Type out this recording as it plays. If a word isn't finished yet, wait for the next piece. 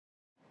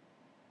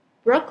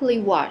Broccoli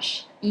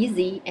wash,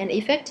 easy and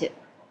effective,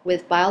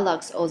 with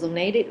Biolux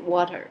ozonated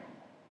water.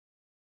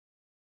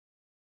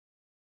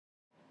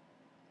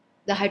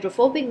 The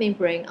hydrophobic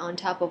membrane on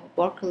top of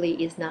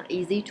broccoli is not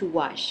easy to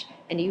wash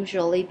and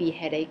usually be a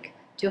headache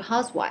to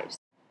housewives.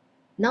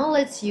 Now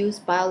let's use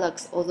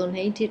Biolux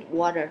ozonated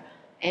water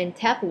and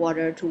tap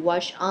water to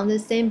wash on the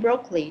same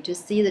broccoli to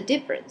see the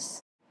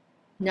difference.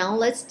 Now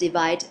let's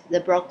divide the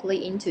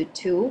broccoli into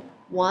two,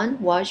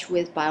 one washed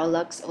with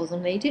Biolux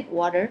ozonated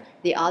water,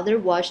 the other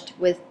washed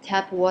with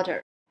tap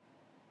water.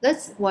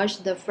 Let's wash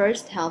the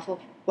first half of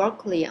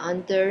broccoli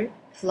under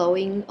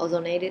flowing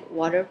ozonated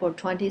water for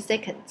 20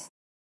 seconds.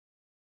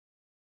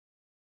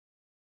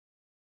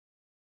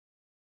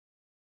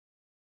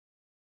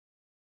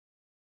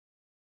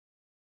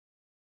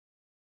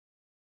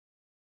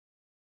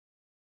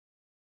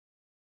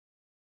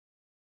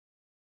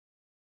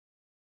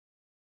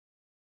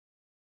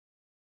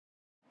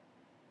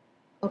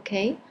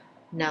 Okay,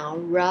 now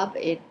rub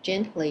it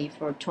gently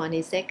for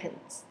 20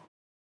 seconds.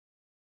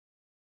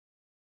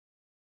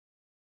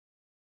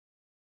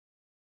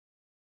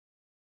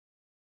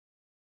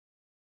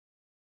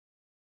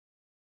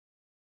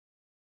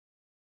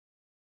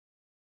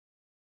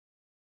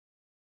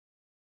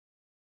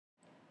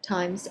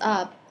 Time's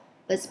up.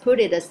 Let's put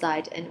it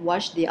aside and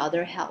wash the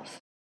other half.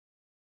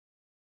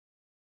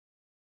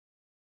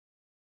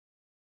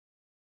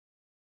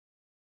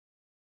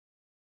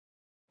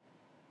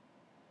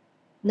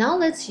 Now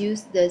let's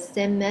use the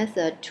same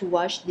method to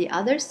wash the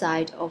other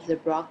side of the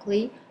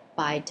broccoli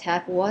by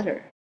tap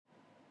water.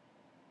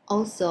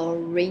 Also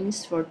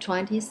rinse for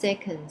 20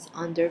 seconds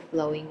under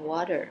flowing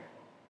water.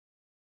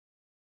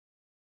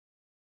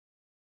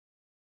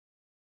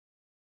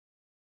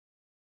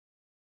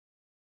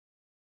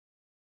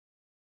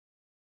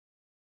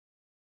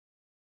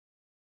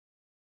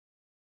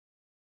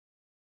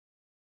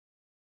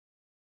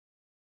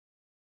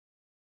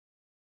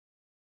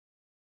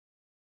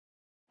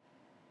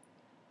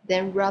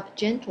 Then rub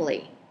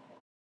gently.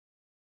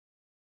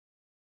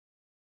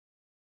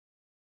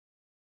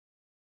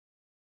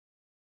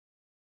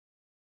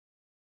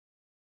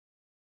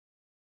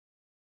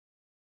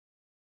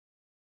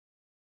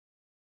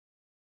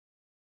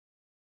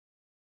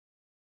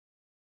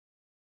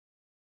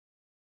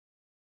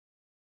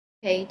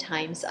 Okay,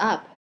 time's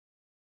up.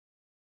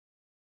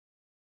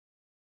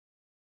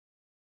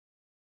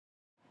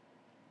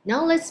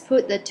 Now let's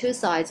put the two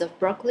sides of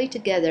broccoli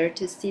together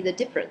to see the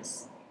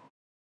difference.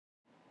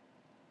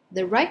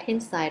 The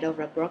right-hand side of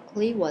the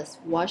broccoli was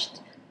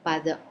washed by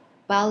the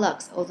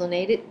Biolux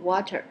ozonated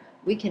water.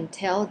 We can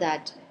tell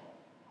that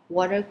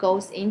water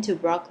goes into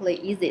broccoli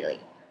easily.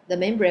 The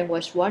membrane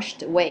was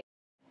washed away.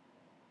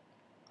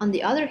 On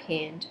the other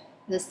hand,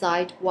 the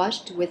side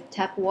washed with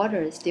tap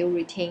water still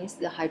retains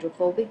the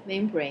hydrophobic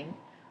membrane.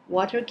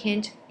 Water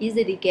can't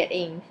easily get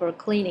in for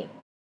cleaning.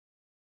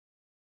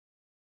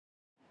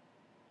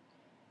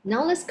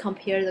 Now let's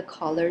compare the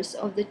colors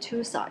of the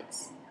two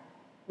sides.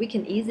 We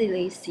can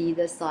easily see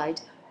the side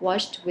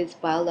washed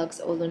with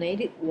Biolux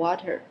ozonated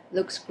water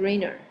looks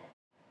greener.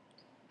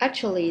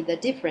 Actually, the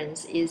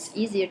difference is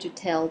easier to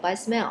tell by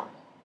smell.